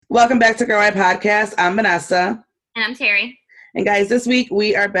Welcome back to Girl I Podcast. I'm Vanessa. And I'm Terry. And guys, this week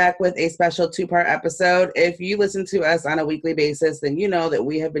we are back with a special two-part episode. If you listen to us on a weekly basis, then you know that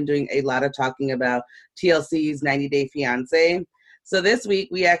we have been doing a lot of talking about TLC's 90 Day Fiancé. So this week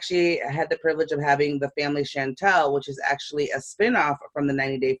we actually had the privilege of having the family Chantel, which is actually a spinoff from the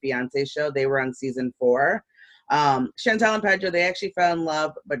 90 Day Fiancé show. They were on season 4. Chantel and Pedro, they actually fell in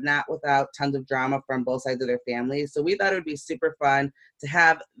love, but not without tons of drama from both sides of their families. So we thought it would be super fun to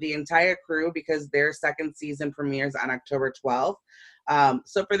have the entire crew because their second season premieres on October 12th.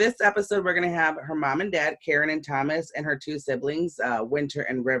 So for this episode, we're going to have her mom and dad, Karen and Thomas, and her two siblings, Winter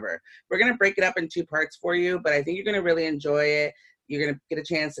and River. We're going to break it up in 2 parts for you, but I think you're going to really enjoy it. You're going to get a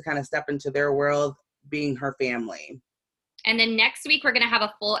chance to kind of step into their world being her family. And then next week, we're going to have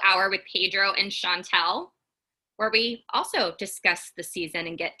a full hour with Pedro and Chantel, where we also discuss the season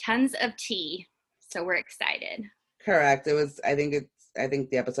and get tons of tea. So we're excited. Correct. I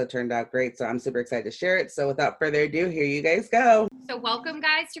think the episode turned out great, so I'm super excited to share it. So without further ado, here you guys go. So welcome,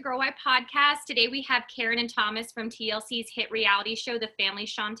 guys, to Girl Why Podcast. Today we have Karen and Thomas from TLC's hit reality show, The Family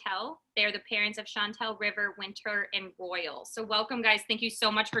Chantel. They're the parents of Chantel, River, Winter, and Royal. So welcome, guys. Thank you so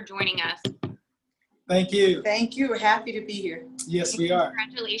much for joining us. Thank you. Thank you. We're happy to be here. Yes, we are.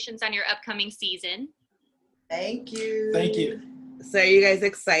 Congratulations on your upcoming season. Thank you. Thank you. So are you guys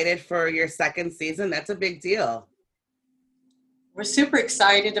excited for your second season? That's a big deal. We're super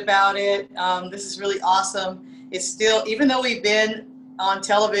excited about it. This is really awesome. It's still, even though we've been on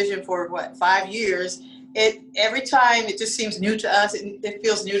television for 5 years, every time it just seems new to us. It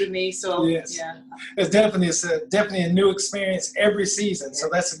feels new to me. So yes. Yeah, It's definitely a new experience every season. So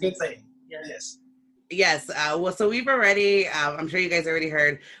that's a good thing. Yes. Yes. So we've already, I'm sure you guys already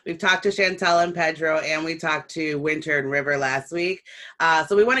heard, we've talked to Chantel and Pedro, and we talked to Winter and River last week.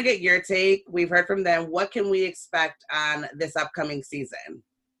 So we want to get your take. We've heard from them. What can we expect on this upcoming season?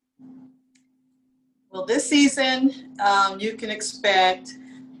 Well, this season, you can expect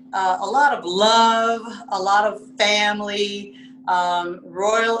a lot of love, a lot of family.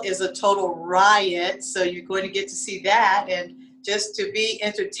 Royal is a total riot, so you're going to get to see that and just to be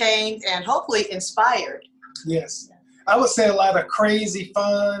entertained and hopefully inspired. Yes. I would say a lot of crazy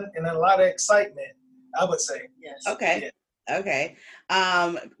fun and a lot of excitement, I would say. Yes. Okay. Yeah. Okay.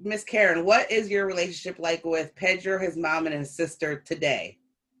 Miss Karen, what is your relationship like with Pedro, his mom, and his sister today?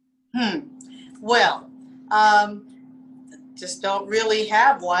 Well, just don't really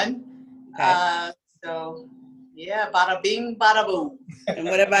have one. Okay. So, yeah, bada bing, bada boom. And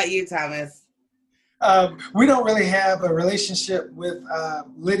what about you, Thomas? We don't really have a relationship with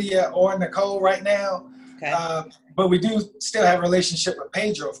Lydia or Nicole right now. Okay. But we do still have a relationship with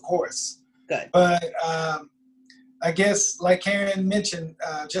Pedro, of course. Good. But I guess, like Karen mentioned,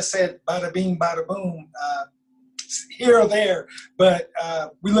 just said bada bing, bada boom, here or there. But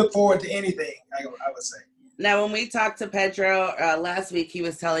we look forward to anything, I would say. Now, when we talked to Pedro last week, he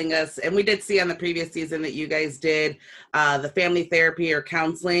was telling us, and we did see on the previous season that you guys did the family therapy or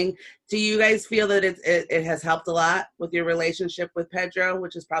counseling. Do you guys feel that it has helped a lot with your relationship with Pedro,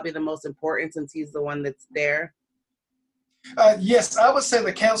 which is probably the most important since he's the one that's there? Yes, I would say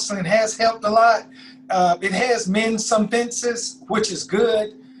the counseling has helped a lot. It has mended some fences, which is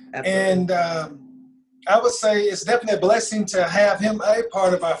good. Absolutely. And I would say it's definitely a blessing to have him a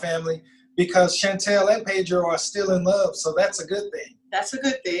part of our family, because Chantel and Pedro are still in love, so that's a good thing. That's a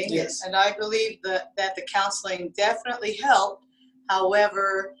good thing, yes. And I believe that the counseling definitely helped.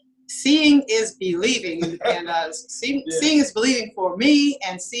 However, seeing is believing, and seeing is believing for me,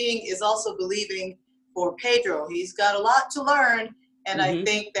 and seeing is also believing for Pedro. He's got a lot to learn, and I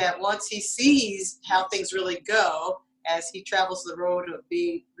think that once he sees how things really go as he travels the road of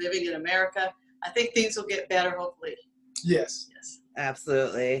living in America, I think things will get better, hopefully. Yes.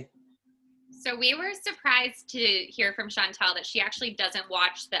 Absolutely. So we were surprised to hear from Chantel that she actually doesn't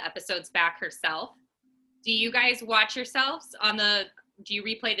watch the episodes back herself. Do you guys watch yourselves do you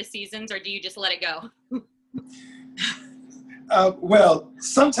replay the seasons, or do you just let it go? Well,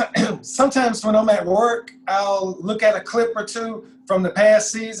 sometimes when I'm at work, I'll look at a clip or two from the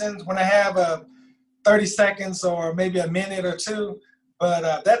past seasons when I have 30 seconds or maybe a minute or two.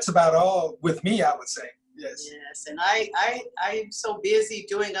 But that's about all with me, I would say. Yes, and I'm so busy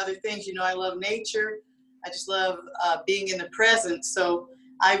doing other things. You know, I love nature. I just love being in the present. So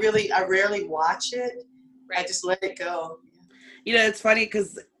I rarely watch it. Right. I just let it go. You know, it's funny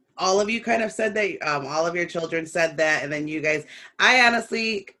because all of you kind of said that, all of your children said that, and then you guys, I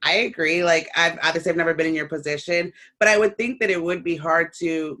agree. Like, I've never been in your position, but I would think that it would be hard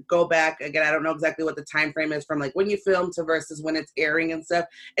to go back. Again, I don't know exactly what the time frame is from like when you film to versus when it's airing and stuff.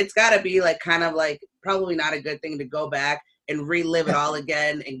 It's got to be like kind of like probably not a good thing to go back and relive it all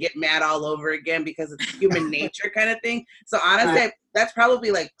again and get mad all over again because it's human nature kind of thing. So honestly, that's probably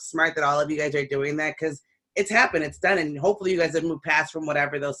like smart that all of you guys are doing that, because it's happened, it's done, and hopefully you guys have moved past from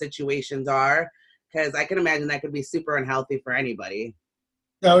whatever those situations are, because I can imagine that could be super unhealthy for anybody.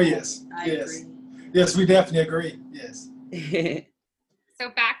 Oh, yes. I yes. agree. Yes, we definitely agree. Yes. So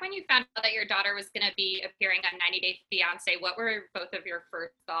back when you found out that your daughter was going to be appearing on 90 Day Fiance, what were both of your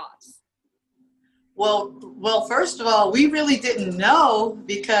first thoughts? Well, first of all, we really didn't know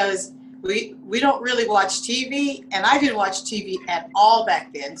because we don't really watch TV, and I didn't watch TV at all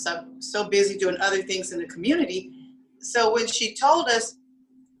back then. So I'm so busy doing other things in the community. So when she told us,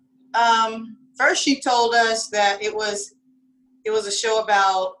 first she told us that it was a show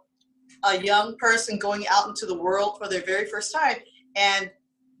about a young person going out into the world for their very first time. And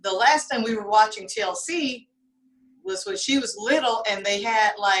the last time we were watching TLC was when she was little, and they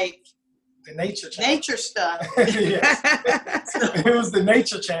had like the nature channel. Nature stuff. Yes. It was the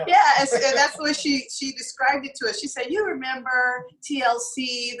nature channel. Yeah, and that's what she described it to us. She said, "You remember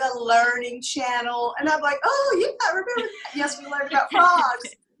TLC, the Learning Channel?" And I'm like, "Oh, yeah, I remember that. Yes, we learned about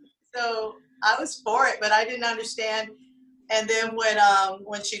frogs." So I was for it, but I didn't understand. And then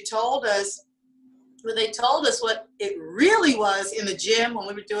when she told us, when they told us what it really was in the gym when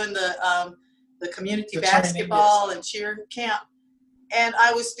we were doing the community basketball and cheer camp, and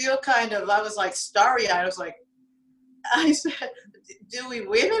I was still I was like starry-eyed. I said, "Do we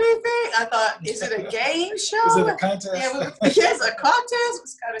win anything?" I thought, "Is it a game show?" Is it a contest? Yeah, yes, a contest. It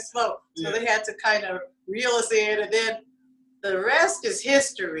was kind of slow. So they had to kind of reel us in, and then the rest is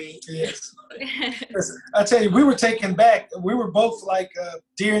history. Yes. I tell you, we were taken back. We were both like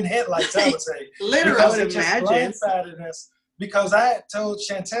deer in headlights, I would say. Literally. Because it just blindsided us. Because I had told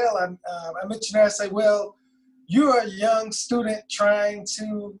Chantel, I mentioned her, I said, well, you're a young student trying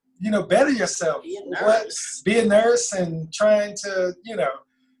to, better yourself. Be a nurse. Be a nurse and trying to,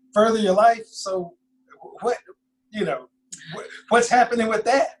 further your life. So what's happening with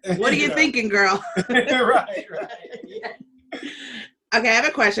that? What are you thinking, girl? Right. Yeah. Okay, I have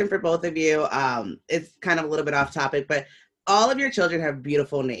a question for both of you. It's kind of a little bit off topic, but all of your children have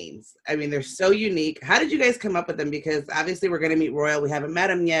beautiful names. I mean, they're so unique. How did you guys come up with them? Because obviously we're going to meet Royal. We haven't met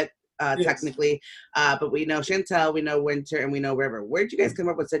him yet, technically, but we know Chantel, we know Winter, and we know River. Where did you guys come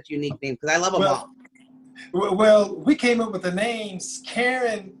up with such unique names? Because I love them all. Well, we came up with the names.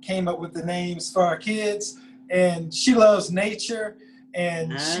 Karen came up with the names for our kids, and she loves nature,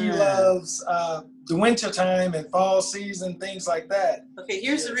 and she loves the winter time and fall season, things like that. Okay,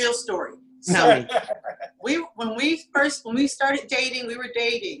 here's the real story. So when we started dating, we were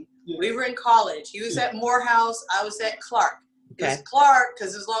dating. Yes. We were in college. He was at Morehouse. I was at Clark. It was Okay. Clark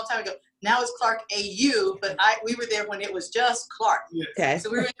because it was a long time ago. Now it's Clark AU, but we were there when it was just Clark. Yes. Okay.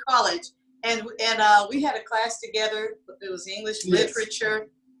 So we were in college, and we had a class together. It was English literature,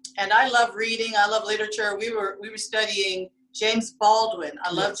 and I love reading. I love literature. We were studying James Baldwin.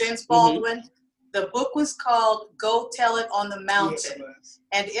 I love James Baldwin. Mm-hmm. The book was called Go Tell It on the Mountain. Yes,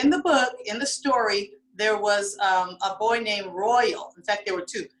 and in the book, in the story, there was a boy named Royal. In fact, there were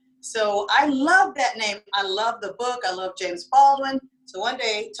two. So I love that name. I love the book. I love James Baldwin. So one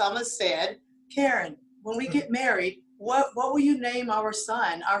day, Thomas said, "Karen, when we get married, what will you name our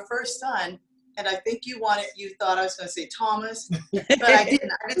son, our first son?" And I think you thought I was going to say Thomas, but I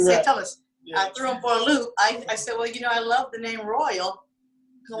didn't. I didn't say Thomas. Yes. I threw him for a loop. I said, "Well, I love the name Royal.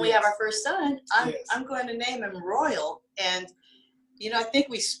 When we have our first son, I'm going to name him Royal." And, I think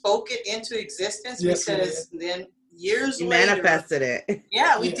we spoke it into existence because then years later. You manifested it.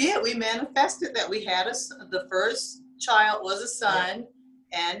 Yeah, we did. We manifested that we had the first child was a son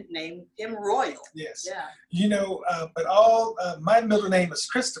and named him Royal. Yes. Yeah. But all, my middle name is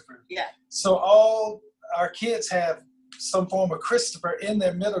Christopher. Yeah. So all our kids have some form of Christopher in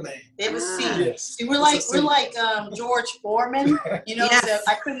their middle name. It was C. Yes. See, we're like George Foreman. So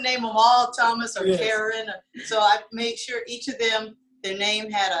I couldn't name them all Thomas or Karen. So I made sure each of them, their name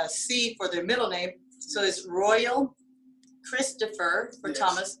had a C for their middle name. So it's Royal, Christopher for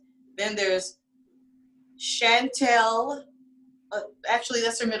Thomas. Then there's Chantel. Actually,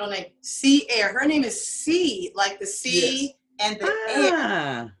 that's her middle name. C. Air. Her name is C, like the sea and the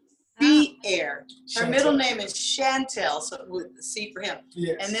air. C. Air. Her middle name is Chantel, so with the C for him.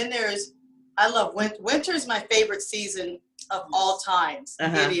 Yes. And then I love winter. Winter is my favorite season of all times.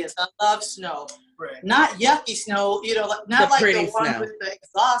 It is. I love snow. Right. Not yucky snow, not like the one snow with the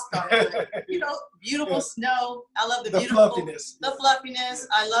exhaust on it. Beautiful snow. I love the fluffiness. The fluffiness.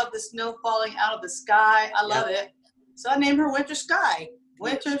 I love the snow falling out of the sky. I love it. So I named her Winter Sky.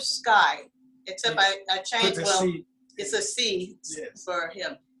 Winter Sky. Except I changed. It's a C for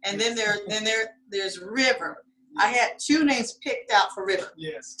him. And then there's River. I had 2 names picked out for River.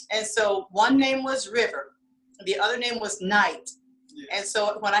 Yes. And so one name was River. The other name was Night. Yes. And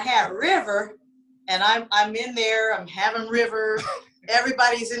so when I had River, and I'm in there, I'm having River,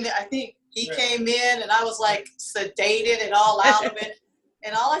 everybody's in there. I think he came in and I was like sedated and all out of it.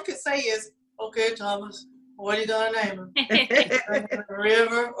 And all I could say is, okay, Thomas, what are you going to name him?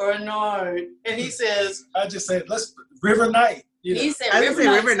 River or Night? And he says, I just said, let's River Night. You know. He said,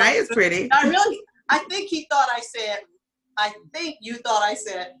 River Night is pretty. I think he thought I think you thought I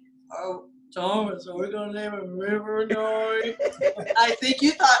said, oh, Thomas, are we going to name him River Night? I think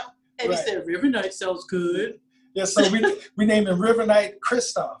you thought, and he said, River Night sounds good. Yeah, so we named him River Night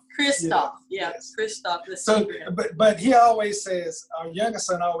Christoph. Christoph, yes. Christoph. So, but he always says, our youngest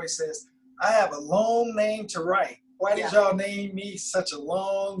son always says, I have a long name to write. Why did y'all name me such a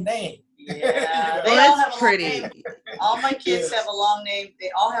long name? Yeah, they all have pretty. A long name. All my kids have a long name. They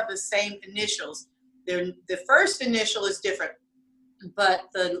all have the same initials. The first initial is different,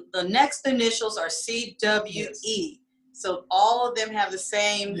 but the next initials are CWE. Yes. So all of them have the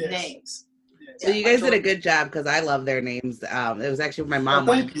same names. So you guys did a good job because I love their names. It was actually my mom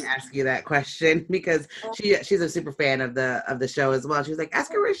wanted to ask you that question because she's a super fan of the show as well. She was like,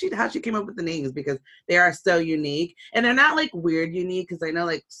 ask her how she came up with the names because they are so unique and they're not like weird unique because I know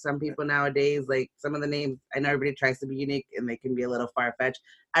like some people nowadays like some of the names I know everybody tries to be unique and they can be a little far fetched.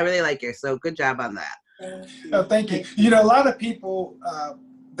 I really like yours, so good job on that. Thank you. You know, a lot of people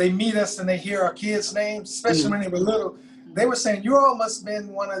they meet us and they hear our kids' names, especially when they were little. They were saying, you all must have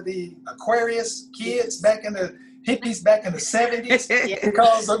been one of the Aquarius kids back in the hippies back in the 70s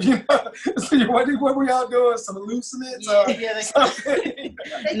because of, what were y'all doing? Some hallucinates?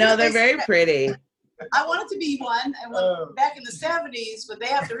 No, they're very pretty. I wanted to be one. And back in the 70s, but they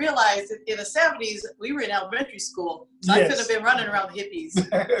have to realize that in the 70s, we were in elementary school. So I could have been running around the hippies.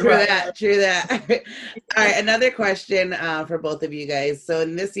 True that. All right, another question for both of you guys. So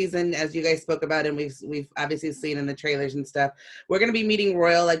in this season, as you guys spoke about, and we've obviously seen in the trailers and stuff, we're going to be meeting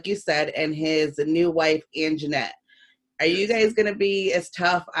Royal, like you said, and his new wife, Anjanette. Are you guys going to be as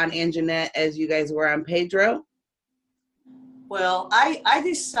tough on Anjanette as you guys were on Pedro? Well, I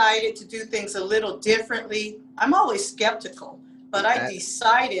decided to do things a little differently. I'm always skeptical, but I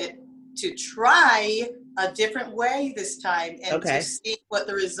decided to try a different way this time and to see what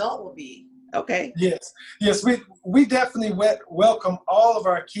the result will be. Okay. Yes. We definitely welcome all of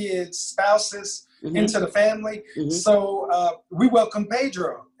our kids' spouses into the family. So we welcome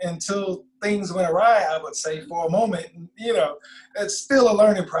Pedro until things went awry, I would say, for a moment. You know, it's still a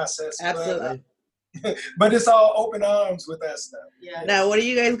learning process. Absolutely. But it's all open arms with that stuff. Yeah. Now, what are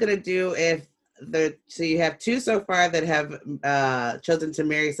you guys going to do if so you have 2 so far that have chosen to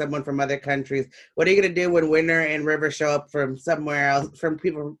marry someone from other countries. What are you going to do when Winter and River show up from somewhere else, from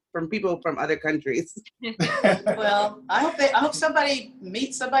people from other countries? Well, I hope somebody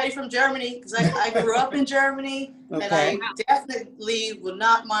meets somebody from Germany because I grew up in Germany and I definitely would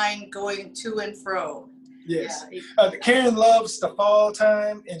not mind going to and fro. Yes. Karen loves the fall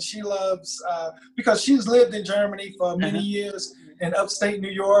time, and she loves, because she's lived in Germany for many years, in upstate New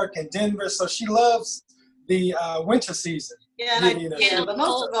York and Denver, so she loves the winter season. Yeah, but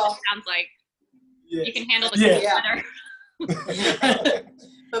most of all, sounds like you can handle the weather.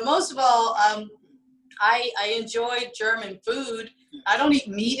 But most of all, I enjoy German food. I don't eat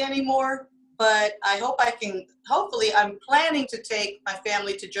meat anymore, but hopefully I'm planning to take my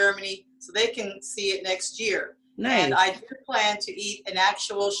family to Germany so they can see it next year. Nice. And I do plan to eat an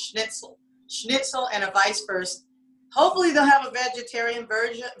actual schnitzel and a Weisswurst. Hopefully they'll have a vegetarian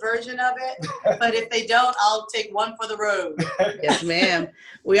version of it, but if they don't, I'll take one for the road. Yes, ma'am.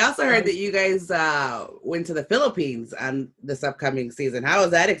 We also heard that you guys went to the Philippines on this upcoming season. How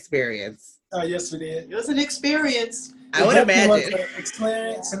was that experience? Yes, we did. It was an experience. I would imagine. It was an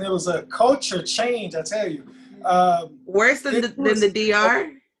experience, and it was a culture change, I tell you. Worse than the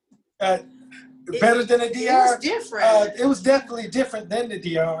DR? Better than the DR? It was different. It was definitely different than the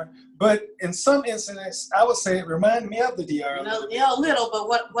DR, but in some incidents, I would say it reminded me of the DR. A little, but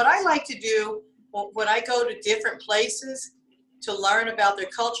what I like to do when I go to different places to learn about their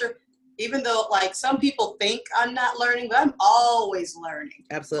culture, even though like some people think I'm not learning, but I'm always learning.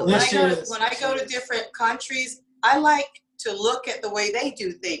 Absolutely. When I go to different countries, I like to look at the way they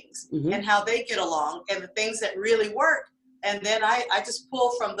do things and how they get along and the things that really work. And then I just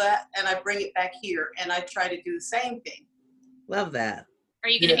pull from that and I bring it back here and I try to do the same thing. Love that. Are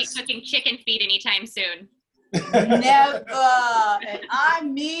you going to be cooking chicken feet anytime soon? Never. And I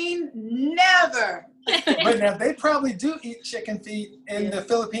mean never. But But now they probably do eat chicken feet in the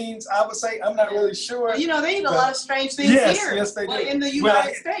Philippines. I would say I'm not really sure. Well, you know, they eat a lot of strange things here. Yes, they do. In the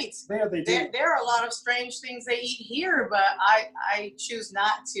United States. There they do. There are a lot of strange things they eat here, but I choose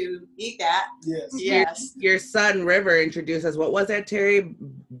not to eat that. Yes. Your son River introduced us. What was that, Terry?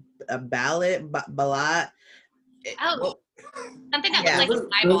 A ballot? Oh. Something that looks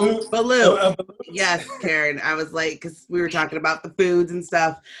like a Bible. Balut. Yes, Karen. I was like, because we were talking about the foods and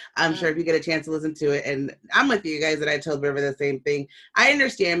stuff. I'm sure if you get a chance to listen to it, and I'm with you guys, that I told River the same thing. I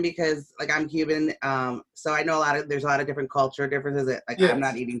understand because, like, I'm Cuban, so I know there's a lot of different culture differences. Like, I'm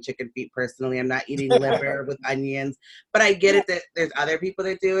not eating chicken feet personally. I'm not eating liver with onions, but I get it that there's other people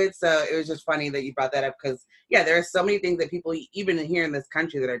that do it. So it was just funny that you brought that up because, there are so many things that people, even here in this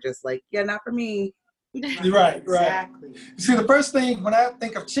country, that are just like, not for me. Right. Exactly. See, the first thing when I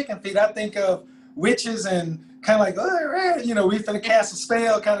think of chicken feet, I think of witches and kind of like, we finna cast a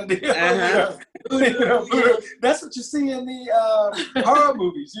spell kind of deal. That's what you see in the horror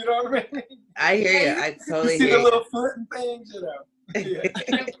movies. You know what I mean? I hear you. I totally see hear the little foot and things.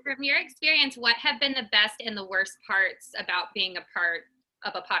 From your experience, what have been the best and the worst parts about being a part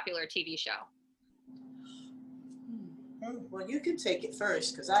of a popular TV show? Well, you can take it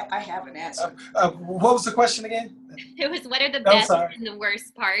first because I have an answer. What was the question again? It was, what are the best and the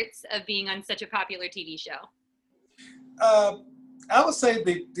worst parts of being on such a popular TV show? I would say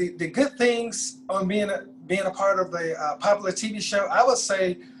the good things on being a part of a popular TV show. I would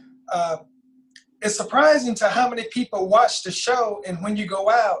say it's surprising to how many people watch the show, and when you go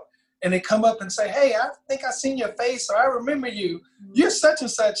out and they come up and say, "Hey, I think I seen your face, or I remember you. You're such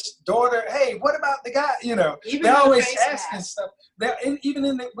and such daughter. Hey, what about the guy?" Even they always the asking stuff.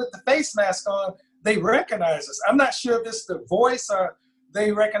 Even with the face mask on, they recognize us. I'm not sure if it's the voice or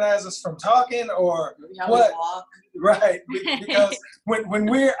they recognize us from talking or what. Right, because when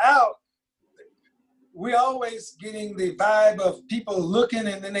we're out, we're always getting the vibe of people looking,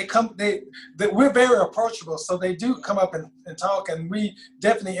 and then we're very approachable, so they do come up and talk, and we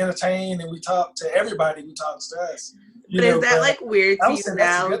definitely entertain, and we talk to everybody who talks to us. But is that like weird to you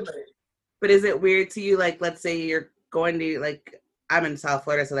now? But is it weird to you, like, let's say you're going to, like, I'm in South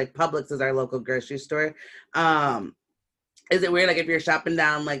Florida, so like Publix is our local grocery store. Is it weird, like, if you're shopping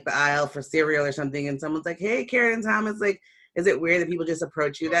down like the aisle for cereal or something, and someone's like, "Hey, Karen and Thomas," like, is it weird that people just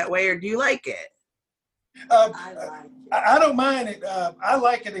approach you that way, or do you like it? I don't mind it. I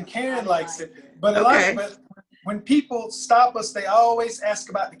like it, and Karen likes it. But but when people stop us, they always ask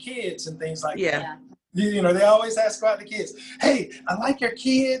about the kids and things like that. They always ask about the kids. "Hey, I like your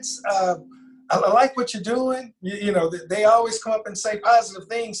kids. I like what you're doing." They always come up and say positive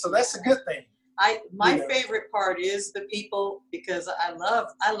things, so that's a good thing. My favorite part is the people, because I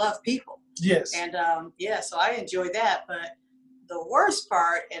love people. Yes. And so I enjoy that. But the worst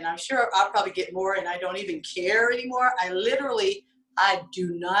part, and I'm sure I'll probably get more, and I don't even care anymore. I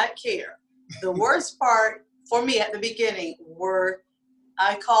do not care. The worst part for me at the beginning were,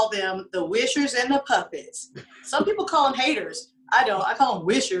 I call them the wishers and the puppets. Some people call them haters. I don't. I call them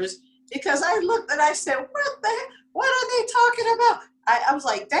wishers because I looked and I said, "What the heck? What are they talking about?" I was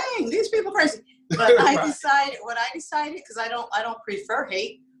like, "Dang, these people are crazy." But I decided, because I don't prefer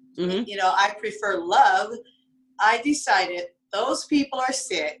hate. Mm-hmm. I prefer love. I decided those people are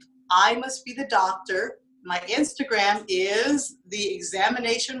sick. I must be the doctor. My Instagram is the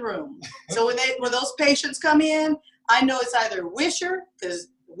examination room. So when those patients come in, I know it's either Wisher, because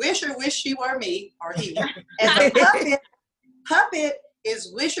Wisher wish she were me, or he. And the puppet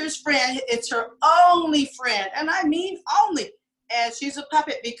is Wisher's friend. It's her only friend, and I mean only. And she's a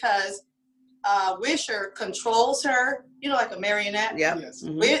puppet because Wisher controls her, like a marionette. Yeah. Yes.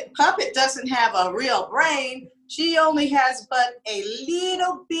 Mm-hmm. Puppet doesn't have a real brain. She only has but a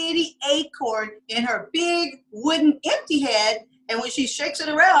little bitty acorn in her big wooden empty head, and when she shakes it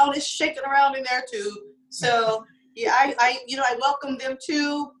around, it's shaking around in there too. So I welcome them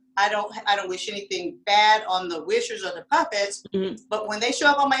too. I don't wish anything bad on the wishers or the puppets. Mm-hmm. But when they show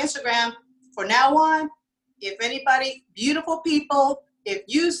up on my Instagram, from now on, if anybody, beautiful people, if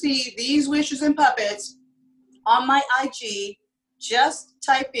you see these wishers and puppets on my IG, just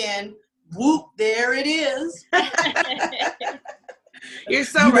type in, whoop, there it is. You're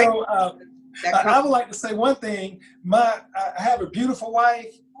so right. I would like to say one thing. I have a beautiful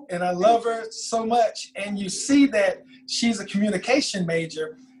wife, and I love her so much. And you see that she's a communication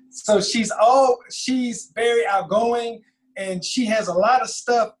major. So she's very outgoing, and she has a lot of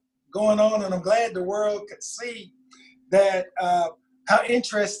stuff going on. And I'm glad the world could see that, how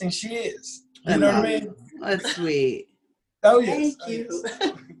interesting she is. You know what I mean? That's sweet. Oh, yes. Thank you.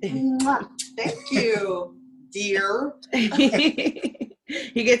 Yes. Thank you, dear.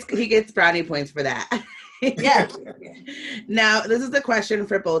 He gets brownie points for that. Yeah. Now, this is a question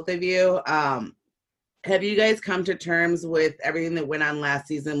for both of you. Have you guys come to terms with everything that went on last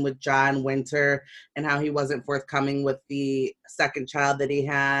season with John Winter and how he wasn't forthcoming with the second child that he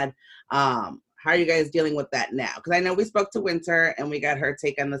had? How are you guys dealing with that now? Because I know we spoke to Winter and we got her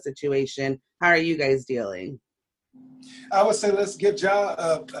take on the situation. How are you guys dealing? I would say let's give John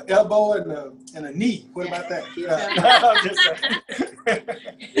an elbow and a knee. What about that? I'm just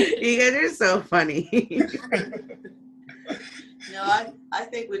saying. You guys are so funny. No, I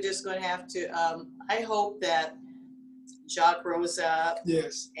think we're just going to have to, I hope that Jacques grows up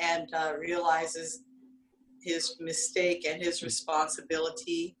Yes. and realizes his mistake and his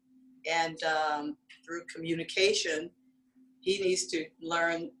responsibility. And through communication, he needs to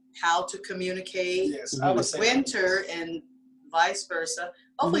learn how to communicate Yes, I would with say Winter and vice versa.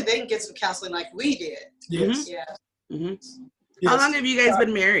 Hopefully they can get some counseling like we did. yes. Yeah. Mm-hmm. Yes. How long have you guys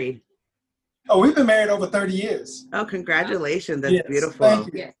been married? Oh, we've been married over 30 years. Oh, congratulations. That's Yes, beautiful. thank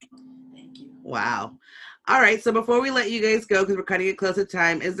you. Yes. Thank you. Wow. All right. So before we let you guys go, because we're cutting it close to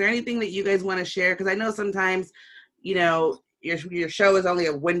time, is there anything that you guys want to share? Because I know sometimes, you know, your show is only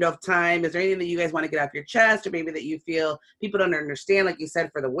a window of time. Is there anything that you guys want to get off your chest, or maybe that you feel people don't understand, like you said,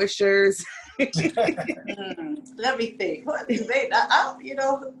 for the wishers? Let me think. What do they? You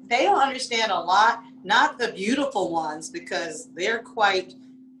know, they don't understand a lot. Not the beautiful ones, because they're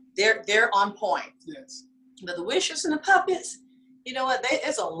on point. Yes. But the wishers and the puppets, you know what?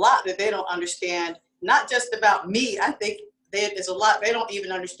 There's a lot that they don't understand. Not just about me. I think there's a lot they don't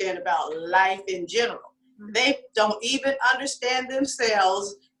even understand about life in general. They don't even understand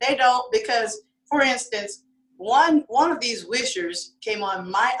themselves. They don't, because, for instance, one of these wishers came on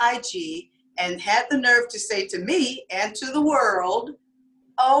my IG and had the nerve to say to me and to the world,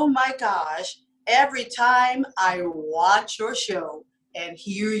 "Oh my gosh, every time I watch your show and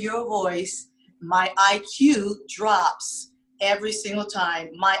hear your voice, my IQ drops every single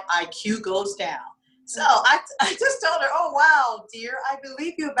time. My IQ goes down." So I just told her, "Oh, wow, dear, I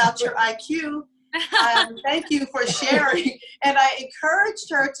believe you about your IQ. Thank you for sharing." And I encouraged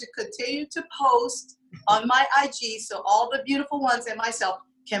her to continue to post on my IG so all the beautiful ones and myself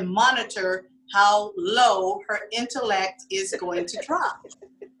can monitor how low her intellect is going to drop.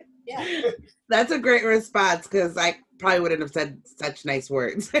 Yeah. That's a great response, because I probably wouldn't have said such nice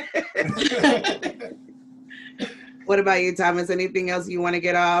words. What about you, Thomas? Anything else you want to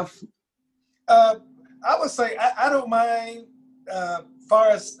get off? I would say I don't mind far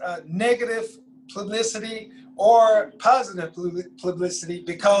as negative publicity or positive publicity,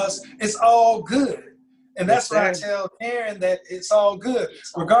 because it's all good. And that's why I tell Karen that it's all good,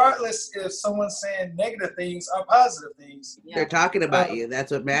 regardless if someone's saying negative things or positive things. Yeah. They're talking about you.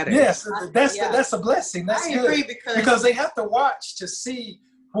 That's what matters. Yes, that's a blessing. That's I good. agree, because they have to watch to see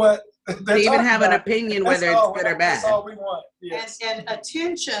what they even have an opinion, whether it's good or bad. That's all we want. Yes. And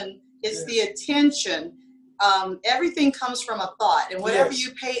attention is the attention. Everything comes from a thought, and whatever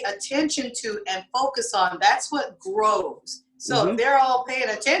you pay attention to and focus on, that's what grows. So if they're all paying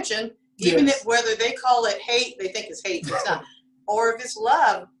attention, even if whether they call it hate, they think it's hate, it's not. Or if it's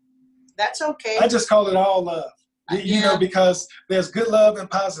love, that's okay. I just call it all love. You know, because there's good love and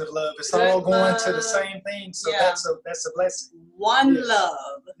positive love. It's all going to the same thing. So that's a blessing. One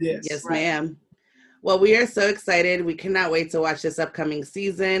love. Yes, ma'am. Well, we are so excited. We cannot wait to watch this upcoming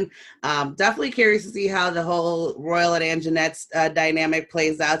season. Definitely curious to see how the whole Royal and Anjanette's dynamic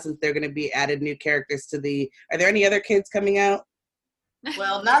plays out, since they're going to be added new characters to the... Are there any other kids coming out?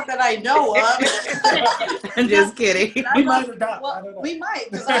 Well, not that I know of. I'm just kidding. We might adopt. Well, I don't know. we might.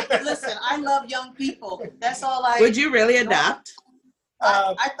 Because listen, I love young people. That's all I... Would you really adopt?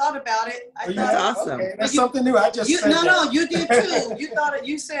 I thought about it. That's awesome. Okay. That's something new. I just said that. No, you did too.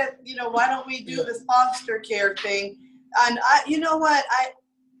 You said, why don't we do this foster care thing? And you know what?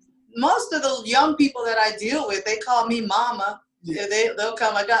 Most of the young people that I deal with, they call me mama. Yeah. They'll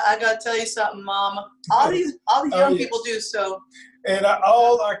come. I got to tell you something, mama. All these young people do so. And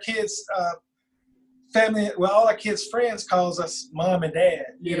all our kids' family, all our kids' friends calls us mom and dad.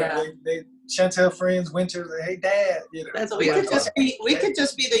 You know, they Chantel friends, Winter, hey dad. You know, that's we could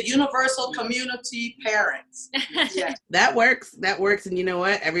just be the universal community parents. Yeah, that works. That works, and you know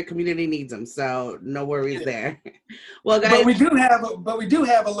what? Every community needs them, so no worries there. Well, guys, but we do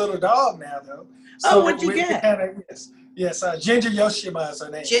have a little dog now, though. So what'd you get? Yes, Ginger Yoshima is her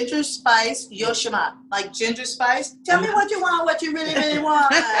name. Ginger Spice Yoshima, like Ginger Spice. Tell me what you want, what you really, really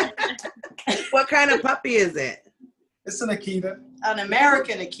want. What kind of puppy is it? It's an Akita. An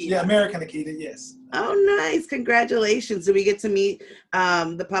American Akita. Yeah, American Akita, yes. Oh, nice. Congratulations. Do we get to meet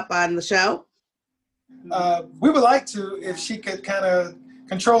the pup on the show? We would like to, if she could kind of,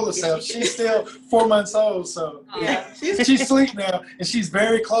 control herself. She's still 4 months old, so Yeah, she's asleep now, and she's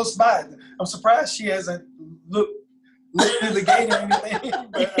very close by. I'm surprised she hasn't looked through the gate or anything,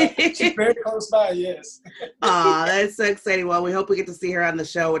 but she's very close by, yes. Aw, that's so exciting. Well, we hope we get to see her on the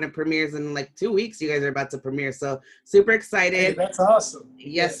show when it premieres in like 2 weeks. You guys are about to premiere, so super excited. Hey, that's awesome.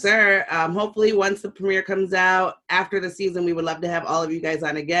 Yes, sir. Hopefully, once the premiere comes out after the season, we would love to have all of you guys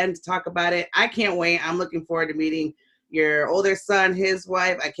on again to talk about it. I can't wait. I'm looking forward to meeting your older son, his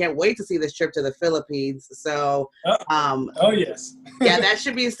wife. I can't wait to see this trip to the Philippines. So, oh yes. Yeah, that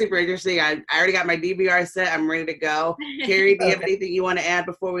should be super interesting. I already got my DVR set. I'm ready to go. Carrie, do you have anything you want to add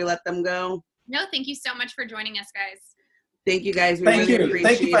before we let them go? No, thank you so much for joining us, guys. Thank you, guys. We Thank really you.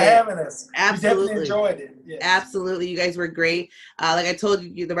 appreciate Thank you for having us. Absolutely. We definitely enjoyed it. Yes. Absolutely. You guys were great. Like I told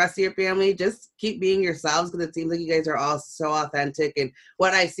you, the rest of your family, just keep being yourselves, because it seems like you guys are all so authentic. And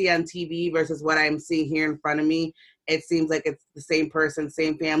what I see on TV versus what I'm seeing here in front of me, it seems like it's the same person,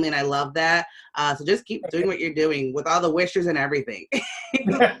 same family, and I love that. So just keep doing what you're doing with all the wishes and everything.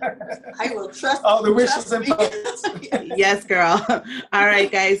 I will trust all the wishes and Yes, girl. All right,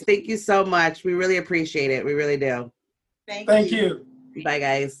 guys. Thank you so much. We really appreciate it. We really do. Thank you. Bye,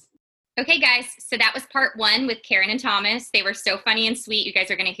 guys. Okay, guys. So that was part 1 with Karen and Thomas. They were so funny and sweet. You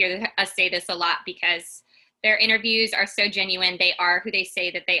guys are going to hear us say this a lot because their interviews are so genuine. They are who they say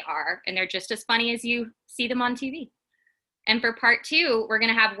that they are, and they're just as funny as you see them on TV. And for part 2, we're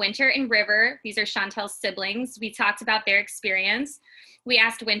going to have Winter and River. These are Chantel's siblings. We talked about their experience. We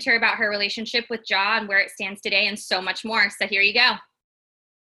asked Winter about her relationship with Ja and where it stands today, and so much more. So here you go.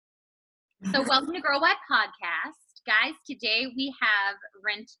 So welcome to Girl Web Podcast. Guys, today we have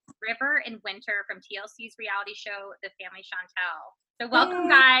River and Winter from TLC's reality show, The Family Chantel. So welcome,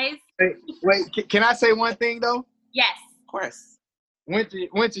 guys. Wait, can I say one thing, though? Yes. Of course.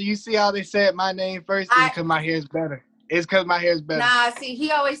 Winter, you see how they said my name first? It's because my hair is better. It's because my hair is better. Nah, see, he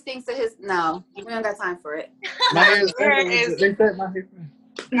always thinks that no, we don't got time for it. My hair is better. They said my hair.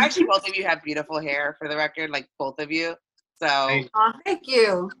 Actually, both of you have beautiful hair, for the record, like both of you. So thank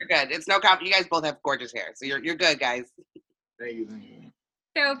you. You're good. It's no you guys both have gorgeous hair, so you're good, guys. Thank you.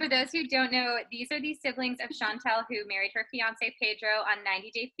 So for those who don't know, these are the siblings of Chantel who married her fiance Pedro on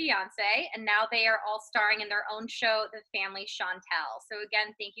 90 Day Fiance, and now they are all starring in their own show, The Family Chantel. So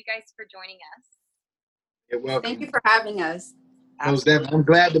again, thank you guys for joining us. You're welcome. Thank you for having us. I'm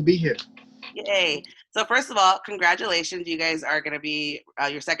glad to be here. Yay. So first of all, congratulations. You guys are going to be,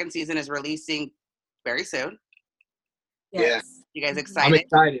 your second season is releasing very soon. Yes. You guys excited? I'm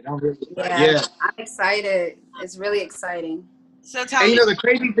excited. I'm really excited. Yeah. I'm excited. It's really exciting. So tell me. You know, the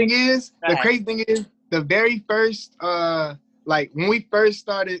crazy thing is, the very first, like when we first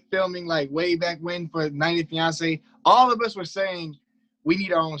started filming, like way back when for 90 Fiance, all of us were saying we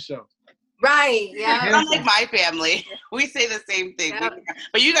need our own show. Right. Yeah. Not like my family. We say the same thing. Yep.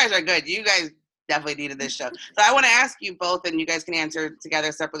 But you guys are good. You guys definitely needed this show. So I want to ask you both, and you guys can answer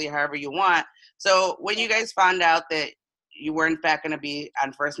together separately however you want. So when you guys found out that you were in fact going to be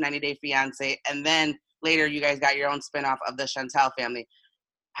on first 90 Day Fiance, and then later you guys got your own spinoff of the Chantel family,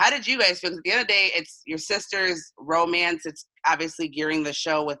 how did you guys feel? Because at the end of the day, it's your sister's romance. It's obviously gearing the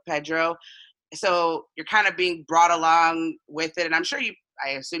show with Pedro. So you're kind of being brought along with it. And I'm sure I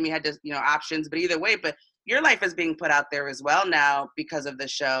assume you had to, options, but either way, but your life is being put out there as well now because of the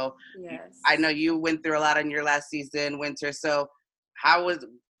show. Yes. I know you went through a lot in your last season, Winter. So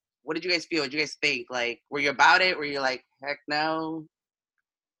what did you guys feel? What did you guys think? Like, were you about it? Were you like, heck no?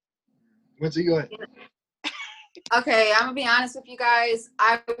 Winter, you go ahead. Okay, I'm gonna be honest with you guys.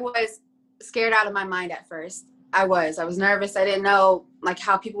 I was scared out of my mind at first. I was nervous. I didn't know like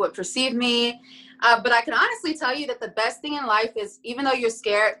how people would perceive me. But I can honestly tell you that the best thing in life is, even though you're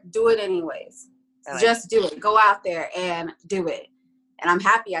scared, do it anyways. Just do it. Go out there and do it. And I'm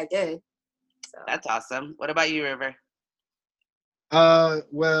happy I did. So. That's awesome. What about you, River?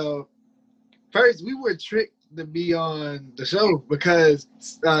 Well, first we were tricked to be on the show because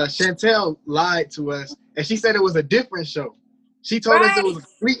Chantel lied to us, and she said it was a different show. She told us it was a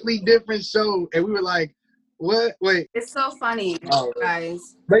completely different show, and we were like, what? Wait. It's so funny,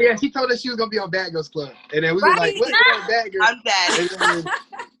 guys. But yeah, she told us she was going to be on Bad Girls Club. And then we were like, what? Bad Girl? I'm dead.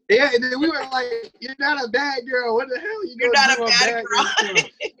 And then we were like, you're not a bad girl. What the hell? You're not a bad girl.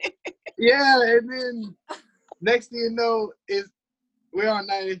 Yeah, and then next thing you know is we're on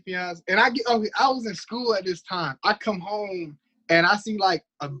 90 Fiance. And I was in school at this time. I come home and I see like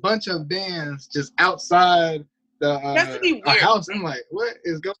a bunch of bands just outside the our house. I'm like, what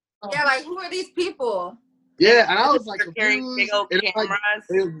is going on? Yeah, like, who are these people? Yeah, and I was like, carrying big old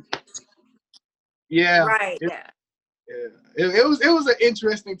cameras. Yeah. Right. Yeah. It was an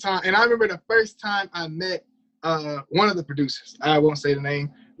interesting time, and I remember the first time I met one of the producers. I won't say the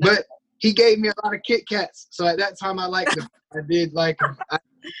name, but he gave me a lot of Kit Kats. So at that time, I liked him. I did like him.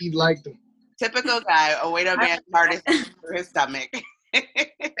 He liked him. Typical guy. A way to man's heart is for his stomach.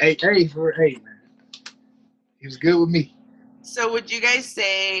 Hey, man. He was good with me. So would you guys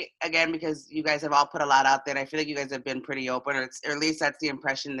say, again, because you guys have all put a lot out there, and I feel like you guys have been pretty open, or at least that's the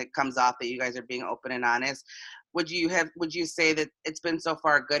impression that comes off, that you guys are being open and honest. Would you say that it's been so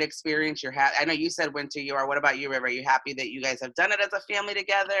far a good experience? I know you said Winter, you are. What about you, River? Are you happy that you guys have done it as a family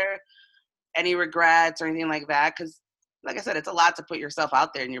together? Any regrets or anything like that? Because, like I said, it's a lot to put yourself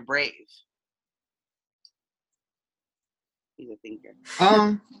out there, and you're brave. He's a thinker.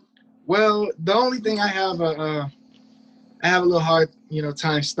 Well, the only thing I have a little hard,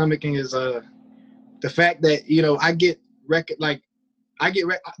 time stomaching is the fact that I get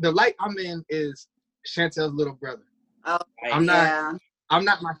the light I'm in is Chantel's little brother. Oh, I'm not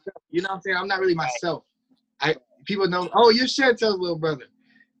myself. You know what I'm saying? I'm not really myself. People know, oh, you're Chantel's little brother.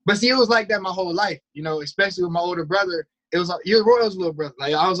 But see, it was like that my whole life, especially with my older brother. It was like, you're Royal's little brother.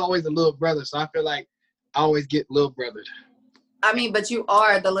 Like, I was always a little brother, so I feel like I always get little brothered. I mean, but you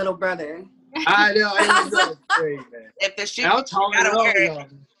are the little brother. I know. If the shit, I'm taller than all y'all.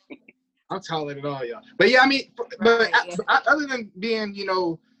 I'm taller than all y'all. But yeah, I mean, other than being,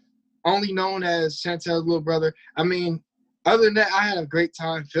 only known as Chantel's little brother, I mean, other than that, I had a great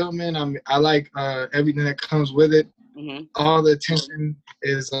time filming. I like everything that comes with it. Mm-hmm. All the attention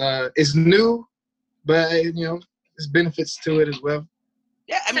is new, but there's benefits to it as well.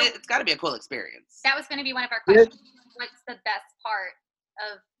 Yeah, I mean, it's got to be a cool experience. That was going to be one of our questions. Yeah. What's the best part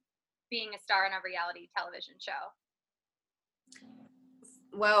of being a star on a reality television show?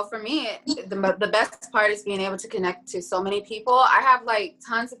 Well, for me, the best part is being able to connect to so many people. I have like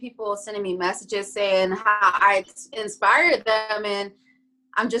tons of people sending me messages saying how I inspired them, and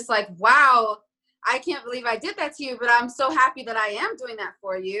I'm just like, wow, I can't believe I did that to you, but I'm so happy that I am doing that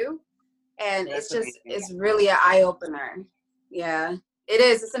for you. And it's really an eye-opener. Yeah, it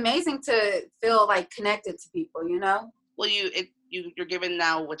is. It's amazing to feel like connected to people, Well, you're given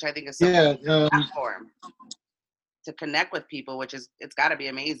now, which I think is a platform to connect with people, it's got to be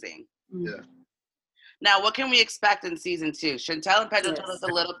amazing. Yeah. Now, what can we expect in season 2? Chantel and Pedro told us a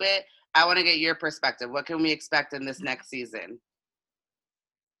little bit. I want to get your perspective. What can we expect in this next season?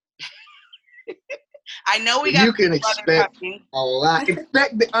 I know we got. You can expect a lot.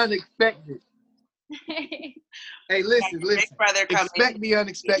 Expect the unexpected. Hey, listen. Big brother coming. Expect the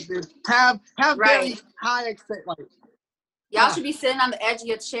unexpected. Have very high expectations. Y'all should be sitting on the edge of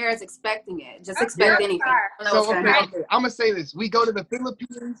your chairs expecting it. Just expect anything. So, okay, I'm going to say this. We go to the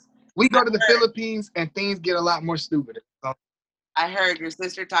Philippines and things get a lot more stupid. So. I heard your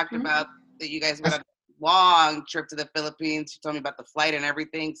sister talked about that you guys went on a long trip to the Philippines. She told me about the flight and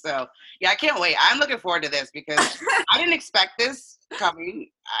everything. So, yeah, I can't wait. I'm looking forward to this because I didn't expect this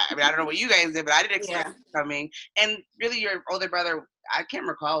coming. I mean, I don't know what you guys did, but I didn't expect it coming. And really, your older brother, I can't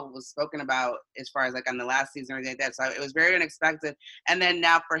recall what was spoken about as far as like on the last season or anything like that. So it was very unexpected. And then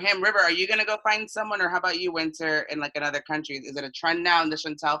now for him, River, are you going to go find someone, or how about you, Winter, in like another country? Is it a trend now in the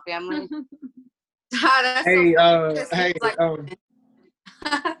Chantel family?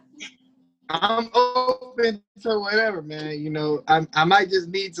 I'm open to whatever, man. I might just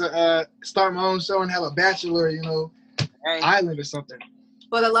need to start my own show and have a bachelor, island or something.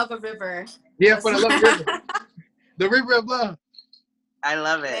 For the love of River. Yeah, for the love of River. The River of Love. I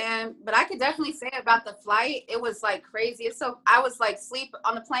love it. But I could definitely say about the flight, it was like crazy. I was like sleep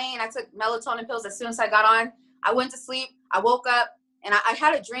on the plane. I took melatonin pills as soon as I got on. I went to sleep. I woke up and I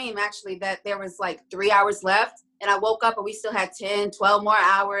had a dream actually that there was like 3 hours left. And I woke up and we still had 10, 12 more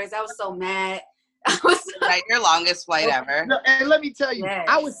hours. I was so mad. Like your longest flight ever. No, and let me tell you,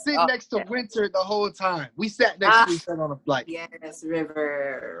 I was sitting next to Winter the whole time. We sat next to each other on the flight. Yes,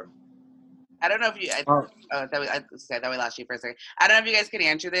 River. I don't know if you. That we lost you for a second. I don't know if you guys can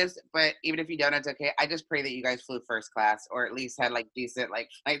answer this, but even if you don't, it's okay. I just pray that you guys flew first class, or at least had like decent like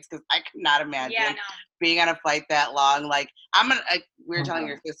flights, because I could not imagine being on a flight that long. Like we were telling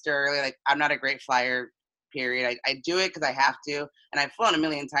your sister earlier, like I'm not a great flyer. Period. I do it because I have to, and I've flown a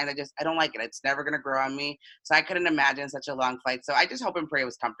million times. I don't like it. It's never gonna grow on me. So I couldn't imagine such a long flight. So I just hope and pray it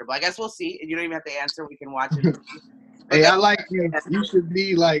was comfortable. I guess we'll see. You don't even have to answer. We can watch it. Hey, I like you. You should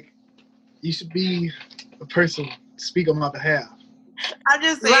be a person speak on my behalf. I'm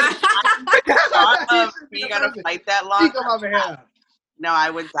just saying. Being on a flight that long. Speak on my behalf. No, I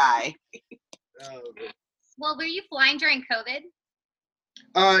would die. Well, were you flying during COVID?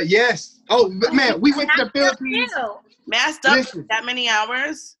 Yes. Oh, but man, we went to the Philippines. Masked up that many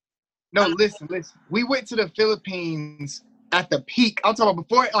hours? No, listen. We went to the Philippines at the peak. I'm talking about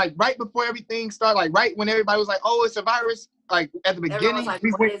before, like right before everything started, like right when everybody was like, "Oh, it's a virus." Like at the beginning, like,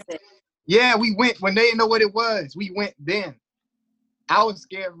 we went. Yeah, we went when they didn't know what it was. We went then. I was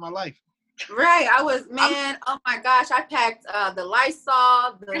scared for my life. Right, I was, man. Oh my gosh, I packed the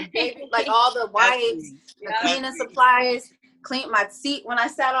Lysol, the baby, like all the wipes, the cleaning supplies. Cleaned my seat when I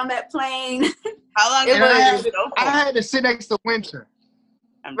sat on that plane. How long it was? I had to sit next to Winter.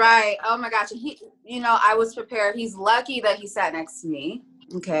 Right. Oh my gosh. And he, I was prepared. He's lucky that he sat next to me.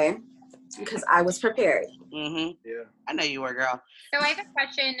 Okay. Because I was prepared. Mm-hmm. Yeah. I know you were, girl. So I have a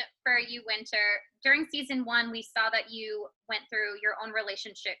question for you, Winter. During season 1, we saw that you went through your own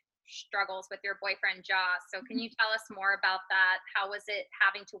relationship struggles with your boyfriend, Joss. So can you tell us more about that? How was it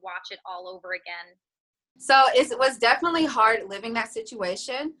having to watch it all over again? So it was definitely hard living that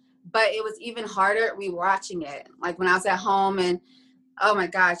situation, but it was even harder rewatching it. Like when I was at home and, oh my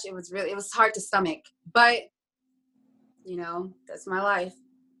gosh, it was hard to stomach. But, that's my life.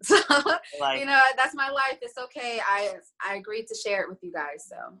 So, that's my life. It's okay. I agreed to share it with you guys.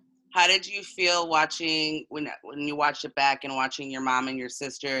 So how did you feel watching when you watched it back and watching your mom and your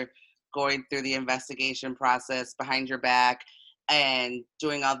sister going through the investigation process behind your back and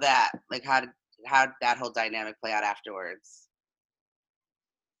doing all that? Like how did that whole dynamic play out afterwards?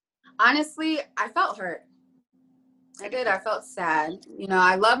 Honestly, I felt hurt. I did. I felt sad.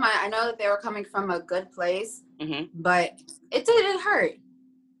 I know that they were coming from a good place, but it hurt.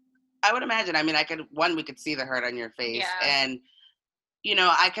 I would imagine. I mean, we could see the hurt on your face. Yeah. And,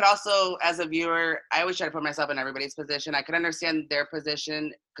 I could also, as a viewer, I always try to put myself in everybody's position. I could understand their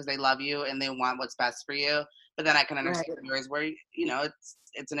position because they love you and they want what's best for you. But then I can understand yours where,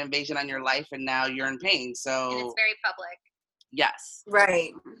 it's an invasion on your life and now you're in pain. So and it's very public. Yes.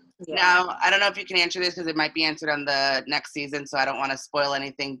 Right. Yeah. Now, I don't know if you can answer this because it might be answered on the next season, so I don't want to spoil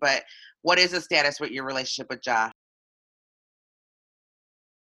anything, but what is the status with your relationship with Ja?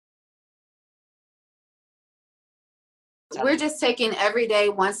 We're just taking every day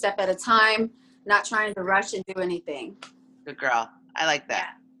one step at a time, not trying to rush and do anything. Good girl. I like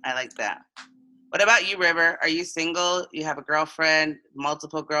that. I like that. What about you, River? Are you single? You have a girlfriend,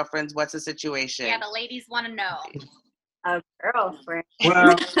 multiple girlfriends? What's the situation? Yeah, the ladies want to know. A girlfriend.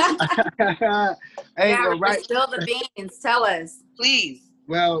 Well, spill the beans. Tell us. Please.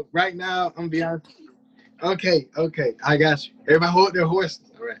 Well, right now, I'm gonna be honest. Okay, I got you. Everybody hold their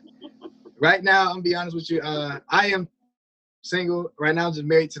horses. All right. Right now, I'm gonna be honest with you. I am single. Right now, I'm just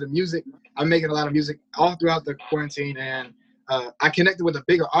married to the music. I'm making a lot of music all throughout the quarantine, and I connected with a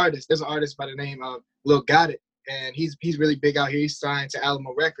bigger artist. There's an artist by the name of Lil Got It, and he's really big out here. He's signed to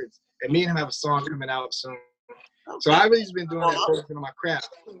Alamo Records, and me and him have a song coming out soon. Okay. So I really just been doing that, focusing on my craft.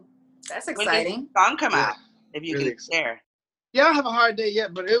 That's exciting. When does the song come out? If you really can share. Yeah, I don't have a hard date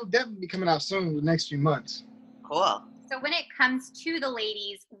yet, but it'll definitely be coming out soon in the next few months. Cool. So when it comes to the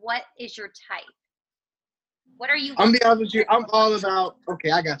ladies, what is your type? What are you? I'm gonna be honest with you. I'm all about.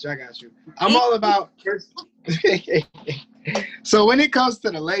 Okay, I got you. I'm all about. So when it comes to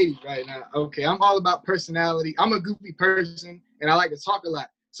the ladies right now, okay, I'm all about personality. I'm a goofy person, and I like to talk a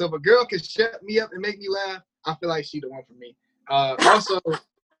lot. So if a girl can shut me up and make me laugh, I feel like she's the one for me. Also,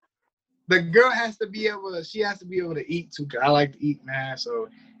 the girl has to be able to eat too. Cause I like to eat, man. So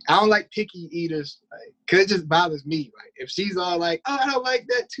I don't like picky eaters, like, cause it just bothers me. Like if she's all like, "Oh, I don't like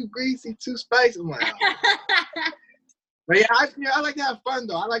that, too greasy, too spicy," I'm like, oh. But yeah, I like to have fun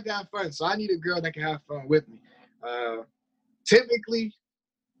though. I like to have fun, so I need a girl that can have fun with me. Typically,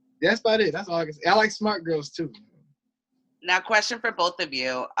 that's about it. That's all I can say. I like smart girls too. Now, question for both of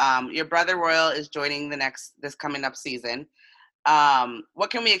you. Your brother Royal is joining this coming up season.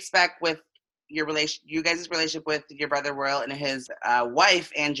 What can we expect with you guys' relationship with your brother Royal and his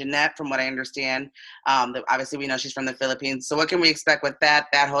wife, Ann Jeanette, from what I understand? Obviously, we know she's from the Philippines. So what can we expect with that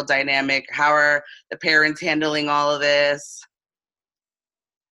whole dynamic? How are the parents handling all of this?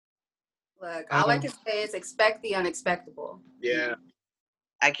 Look, all I can say is expect the unexpectable. Yeah.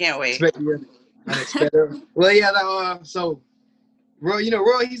 I can't wait. Unexpected. Well, yeah, so Roy,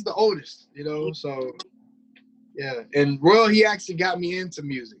 he's the oldest, so yeah. And Roy, he actually got me into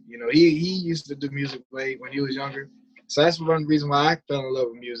music. He used to do music when he was younger. So that's one reason why I fell in love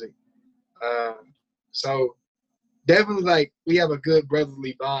with music. So definitely, like, we have a good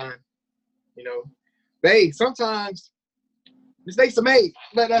brotherly bond, Hey, sometimes mistakes are made,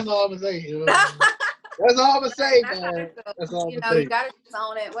 but that's all I'm gonna say. That's all I'm gonna say, man. That's all I'm gonna say. You gotta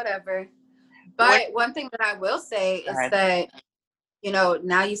own it, whatever. But one thing that I will say is that,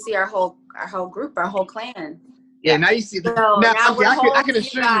 now you see our whole group, our whole clan. Yeah, now you see. I can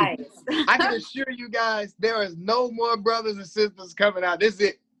assure you. I can assure you guys, there is no more brothers and sisters coming out. This is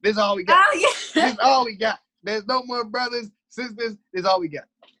it. This is all we got. Oh, yeah. This is all we got. There's no more brothers, sisters is all we got.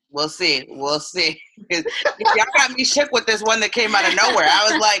 We'll see. We'll see. Y'all got me shook with this one that came out of nowhere.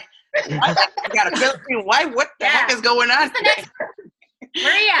 I was like, what? You got a Philippine wife? What the heck is going on?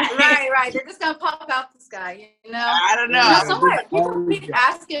 Where are you at? Right. They're just gonna pop out the sky, you know. I don't know. You know, somewhere people keep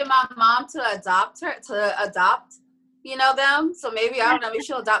asking my mom to adopt, you know, them. So maybe, I don't know, maybe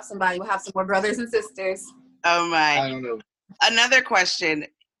she'll adopt somebody. We'll have some more brothers and sisters. Oh my. I don't know. Another question.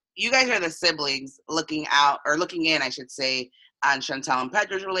 You guys are the siblings looking in, I should say, on Chantel and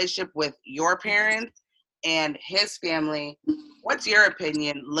Pedro's relationship with your parents and his family. What's your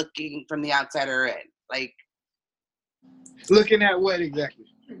opinion looking from the outsider in? Like, looking at what exactly?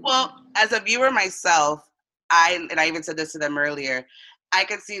 Well, as a viewer myself, I even said this to them earlier, I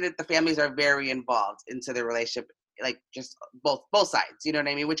could see that the families are very involved into the relationship, like just both sides, you know what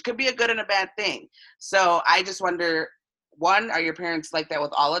I mean? Which could be a good and a bad thing. So I just wonder, one, are your parents like that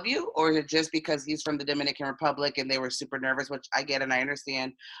with all of you? Or is it just because he's from the Dominican Republic and they were super nervous, which I get and I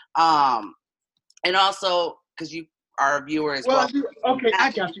understand. And also, because you are a viewer as well. Okay,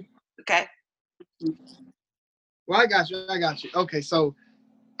 I got you. Okay. Well, I got you. Okay, so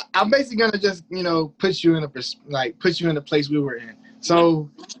I'm basically gonna just, you know, put you in the place we were in. So,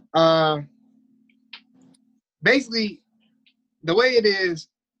 basically, the way it is,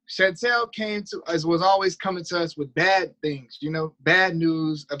 Chantel came to us, was always coming to us with bad things, you know, bad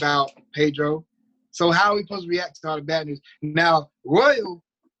news about Pedro. So how are we supposed to react to all the bad news? Now, Royal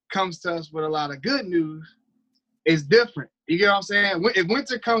comes to us with a lot of good news. It's different. You get what I'm saying? If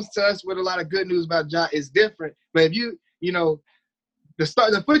Winter comes to us with a lot of good news about Ja, it's different. But if you know, the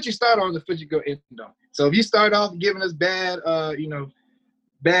foot you start on, the foot you go end on. So if you start off giving us bad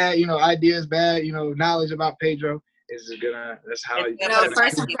ideas, bad, knowledge about Pedro, that's how you know,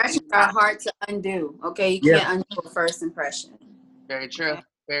 first impressions are hard to undo. Okay, you can't undo a first impression. Very true.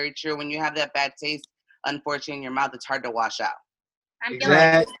 Very true. When you have that bad taste, unfortunately, in your mouth, it's hard to wash out. I'm feeling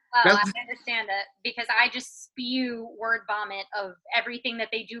it well. I understand it because I just spew word vomit of everything that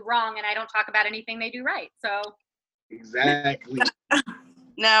they do wrong, and I don't talk about anything they do right. So exactly.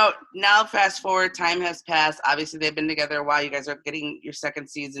 Now, fast forward, time has passed. Obviously, they've been together a while. You guys are getting your second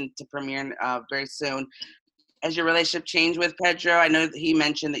season to premiere very soon. Has your relationship changed with Pedro? I know that he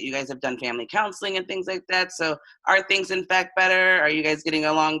mentioned that you guys have done family counseling and things like that. So are things in fact better? Are you guys getting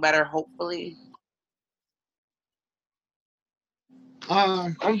along better, hopefully?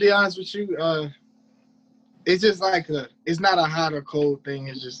 I'm gonna be honest with you. It's just like it's not a hot or cold thing.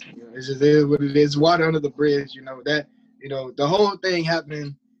 It's just, it is what it is. Water under the bridge. The whole thing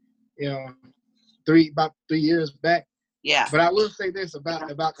happened, about 3 years back. Yeah. But I will say this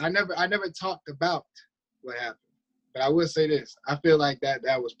about I never talked about what happened. But I will say this. I feel like that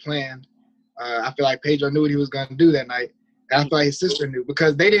was planned. I feel like Pedro knew what he was gonna do that night. And I feel like his sister knew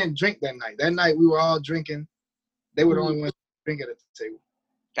because they didn't drink that night. That night we were all drinking. They were the only ones drinking at the table.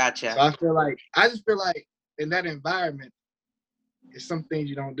 Gotcha. So I just feel like in that environment, it's some things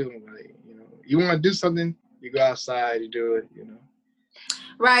you don't do. You want to do something, you go outside, you do it.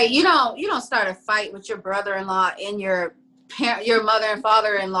 Right. You don't start a fight with your brother-in-law in your mother and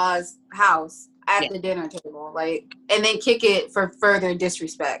father-in-law's house at the dinner table, and then kick it for further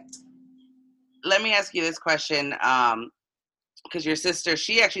disrespect. Let me ask you this question, because your sister,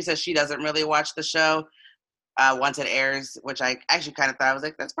 she actually says she doesn't really watch the show once it airs, which I actually kind of thought, I was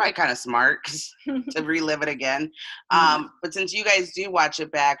like, that's probably kind of smart to relive it again. But since you guys do watch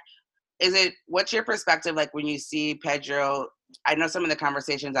it back, what's your perspective like when you see Pedro? I know some of the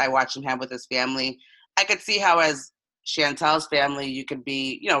conversations I watched him have with his family. I could see how as Chantel's family, you could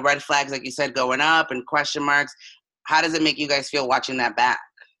be, red flags, like you said, going up and question marks. How does it make you guys feel watching that back?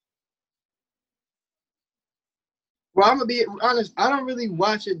 Well, I'm going to be honest. I don't really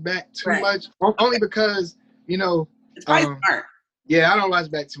watch it back too much, only because, it's probably smart. Yeah, I don't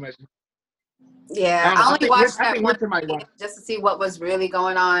watch back too much. Yeah, I only watched that one just to see what was really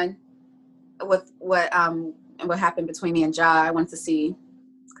going on with what happened between me and Ja. I wanted to see,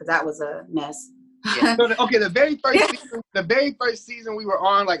 because that was a mess. Yeah. So the very first season we were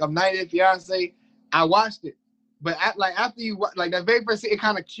on, of 90 Day Fiance, I watched it. But after you that very first season, it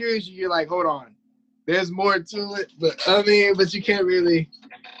kind of curious you. You're like, hold on, there's more to it. But you can't really,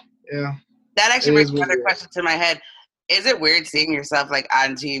 That actually brings another question to my head. Is it weird seeing yourself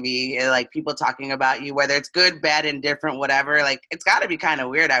on TV and people talking about you, whether it's good, bad, indifferent, whatever? It's got to be kind of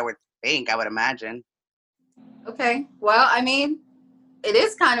weird, I would imagine. Okay. Well, it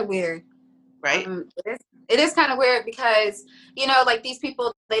is kind of weird. Right? It is kind of weird because, these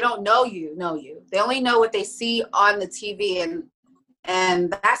people, they don't know you. They only know what they see on the TV,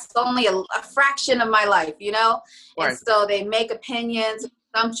 and that's only a fraction of my life, And so they make opinions,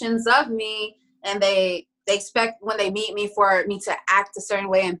 assumptions of me, and they they expect when they meet me for me to act a certain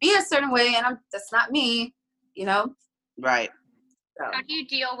way and be a certain way, and that's not me, you know? Right. So. How do you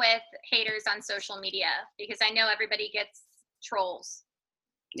deal with haters on social media? Because I know everybody gets trolls.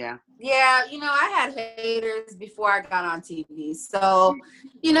 Yeah. Yeah, you know, I had haters before I got on TV. So,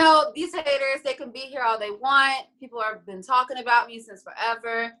 you know, these haters, they can be here all they want. People have been talking about me since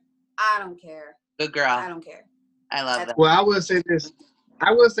forever. I don't care. Good girl. I don't care. I love that. Well, I will say this.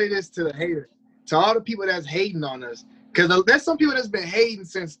 I will say this to the haters, to all the people that's hating on us, because there's some people that's been hating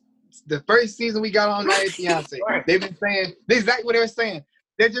since the first season we got on 90 Day Fiancé. They've been saying exactly what they're saying.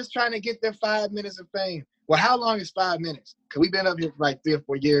 They're just trying to get their 5 minutes of fame. Well, how long is 5 minutes? Because we've been up here for like 3 or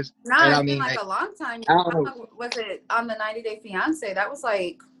 4 years. No, and it's been like a long time. I don't know. Was it on the 90 Day Fiancé? That was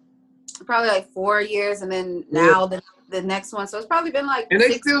like probably like 4 years, and then now the next one. So it's probably been like. And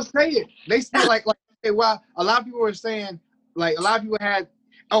they still say it. They still like well, a lot of people were saying, like, a lot of people had.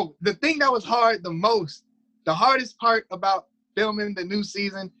 Oh, the thing that was hard the most, the hardest part about filming the new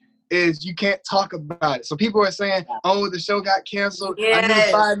season is you can't talk about it. So people are saying, oh, the show got canceled. Yes. I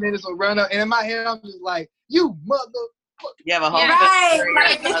knew 5 minutes will run up. And in my head, I'm just like, you mother. You have a whole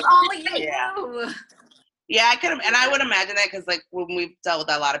right. It's only you. Yeah. Yeah, I could, and I would imagine that because, like, when we've dealt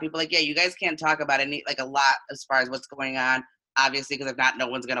with a lot of people, like, yeah, you guys can't talk about it, like, a lot as far as what's going on, obviously, because if not, no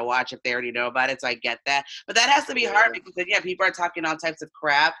one's gonna watch if they already know about it. So I get that, but that has to be hard because, yeah, people are talking all types of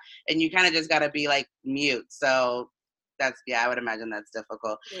crap, and you kind of just gotta be like mute. So that's, yeah, I would imagine that's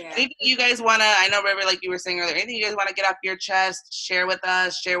difficult. Yeah. Anything you guys wanna? I know, River, like you were saying earlier, anything you guys wanna get off your chest, share with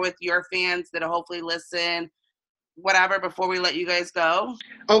us, share with your fans that'll hopefully listen, whatever, before we let you guys go?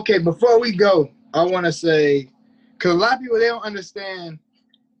 Okay, before we go, I want to say, because a lot of people, they don't understand,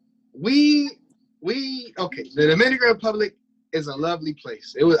 okay, the Dominican Republic is a lovely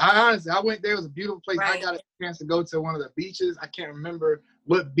place. I went there, it was a beautiful place. Right. I got a chance to go to one of the beaches. I can't remember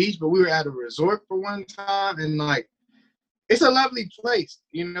what beach, but we were at a resort for one time, and like, it's a lovely place,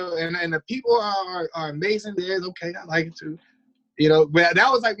 you know, and the people are amazing. There's okay, I like it too, you know, but that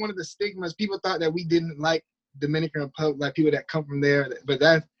was like one of the stigmas. People thought that we didn't like Dominican Republic, like people that come from there, but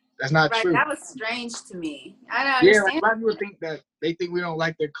that's not true. That was strange to me. I don't understand. Like, a lot of people think that they think we don't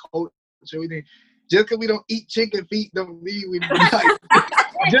like their culture. We think just because we don't eat chicken feet don't mean we don't like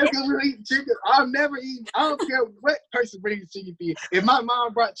just because we don't eat chicken. I'll never eat. I don't care what person brings chicken feet. If my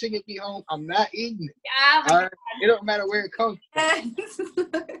mom brought chicken feet home, I'm not eating it. Yeah, It don't matter where it comes from.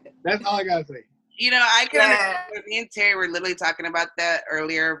 That's all I gotta say. You know, I can understand. Me and Terry were literally talking about that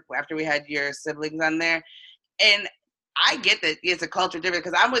earlier after we had your siblings on there. And I get that it's a culture difference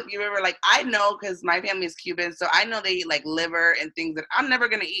because I'm with you, River. Like, I know because my family is Cuban, so I know they eat like liver and things that I'm never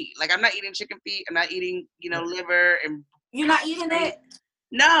gonna eat. Like, I'm not eating chicken feet. I'm not eating, you know, liver and. You're not eating it?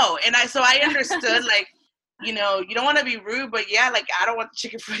 No, and so I understood, like, you know, you don't want to be rude, but yeah, like, I don't want the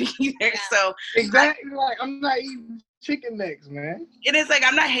chicken feet either. Yeah. So exactly, like, I'm not eating chicken necks, man. It is like,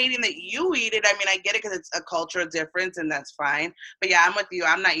 I'm not hating that you eat it. I mean, I get it because it's a cultural difference, and that's fine. But yeah, I'm with you.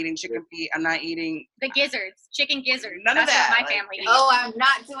 I'm not eating chicken feet. I'm not eating the gizzards, chicken gizzards. None of that. What my family eats. Oh, I'm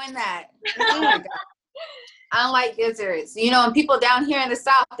not doing that. Oh my God. I don't like gizzards. You know, and people down here in the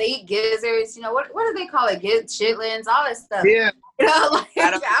South, they eat gizzards. You know, what do they call it? Chitlins, all that stuff. Yeah. You know, like,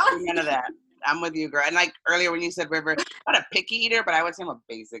 I don't do none of that. I'm with you, girl. And like earlier when you said River, I'm not a picky eater, but I would say I'm a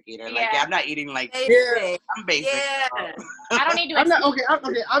basic eater. Like, yeah, I'm not eating like I'm basic. Yeah. I don't need to. I'm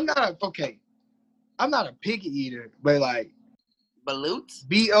not a picky eater, but like balut.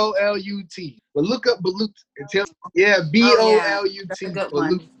 BOLUT. But look up balut and tell. Yeah, BOLUT. That's a good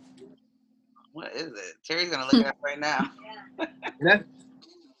one. What is it? Terry's gonna look it up right now.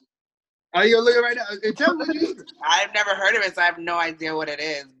 Are you gonna look at it right now? Tell me what you eat. I've never heard of it, so I have no idea what it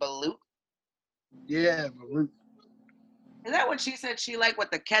is. Balut. Yeah, balut. Is that what she said she liked with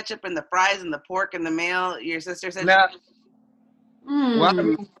the ketchup and the fries and the pork and the mayo? Your sister said. Nah.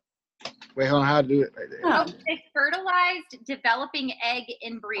 Wait, hold on. How to do it right there? Oh, a fertilized developing egg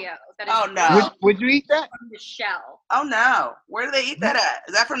embryo. That is no. Would you eat that? From the shell. Oh no. Where do they eat that at?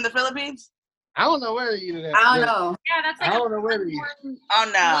 Is that from the Philippines? I don't know where to eat it at. I don't know. Yeah, that's like I don't know where to eat it.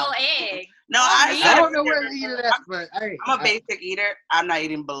 Oh no. Little egg. No, I don't know where to eat it at, but hey. I'm a basic eater. I'm not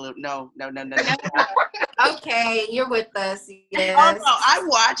eating balut. No. Okay, you're with us. Yes. Oh no, I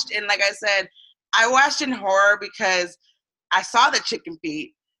watched, and like I said, I watched in horror because I saw the chicken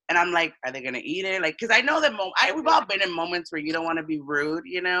feet, and I'm like, are they gonna eat it? Like, because I know that we've all been in moments where you don't want to be rude,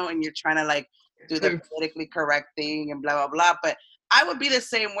 you know, and you're trying to like do the politically correct thing and blah blah blah. But I would be the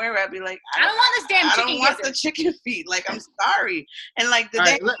same way where I'd be like, I don't want this damn chicken. I don't want the chicken feet. Like, I'm sorry. And like,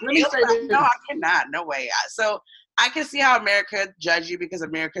 let me say this. No, I cannot. No way. So I can see how America judge you because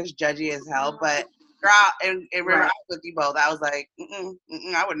America's judgy as hell. But Girl, and River, I was with you both. I was like,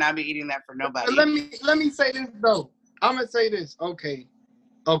 I would not be eating that for nobody. Let me say this though. I'm gonna say this. Okay.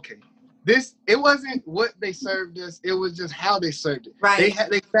 It wasn't what they served us. It was just how they served it. Right.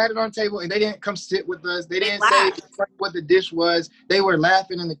 They sat it on the table and they didn't come sit with us. They didn't say what the dish was. They were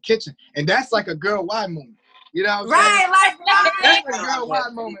laughing in the kitchen, and that's like a girl why moment. You know what I'm saying? Right. That's a girl why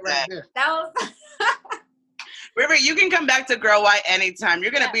moment right there. That was. River, you can come back to Girl Why anytime.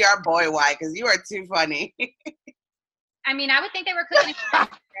 You're gonna be our boy Why because you are too funny. I mean, I would think they were cooking.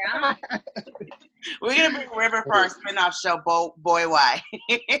 We're gonna bring River for our spinoff show, Boy Why.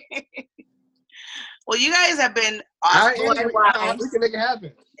 Well, you guys have been awesome. We can make it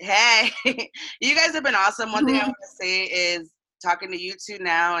happen. Hey, you guys have been awesome. One thing I want to say is talking to you two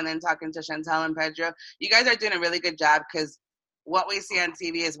now and then talking to Chantel and Pedro. You guys are doing a really good job because what we see on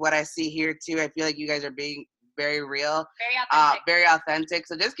TV is what I see here too. I feel like you guys are being very real, very authentic.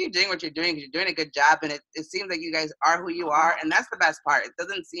 So just keep doing what you're doing because you're doing a good job. And it seems like you guys are who you are. And that's the best part. It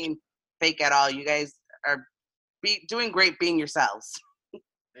doesn't seem fake at all. You guys are doing great being yourselves.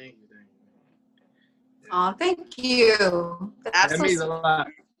 Thank you. Oh, thank you. That means a lot.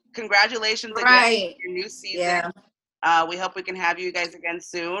 Congratulations again on your new season. Yeah. We hope we can have you guys again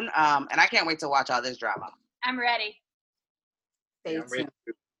soon. And I can't wait to watch all this drama. I'm ready. I'm ready.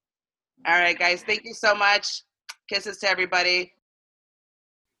 All right, guys. Thank you so much. Kisses to everybody.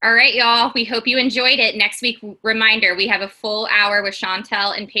 All right, y'all. We hope you enjoyed it. Next week, reminder, we have a full hour with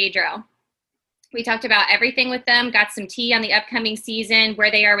Chantel and Pedro. We talked about everything with them, got some tea on the upcoming season, where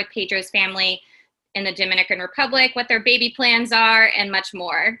they are with Pedro's family in the Dominican Republic, what their baby plans are, and much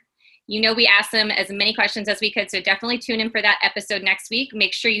more. You know, we asked them as many questions as we could, so definitely tune in for that episode next week.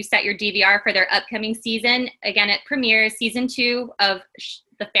 Make sure you set your DVR for their upcoming season. Again, it premieres season 2 of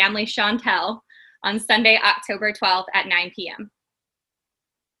The Family Chantel on Sunday, October 12th at 9 p.m.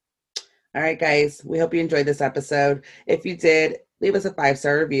 All right, guys. We hope you enjoyed this episode. If you did, leave us a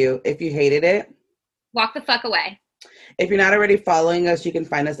 5-star review. If you hated it, walk the fuck away. If you're not already following us, you can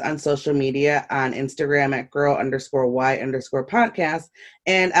find us on social media on Instagram at girl_y_podcast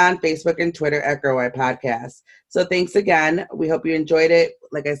and on Facebook and Twitter at Girl Y Podcast. So thanks again. We hope you enjoyed it.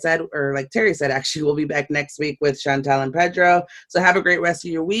 Like I said, or like Terry said, actually, we'll be back next week with Chantel and Pedro. So have a great rest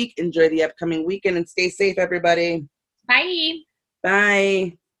of your week. Enjoy the upcoming weekend and stay safe, everybody. Bye.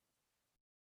 Bye.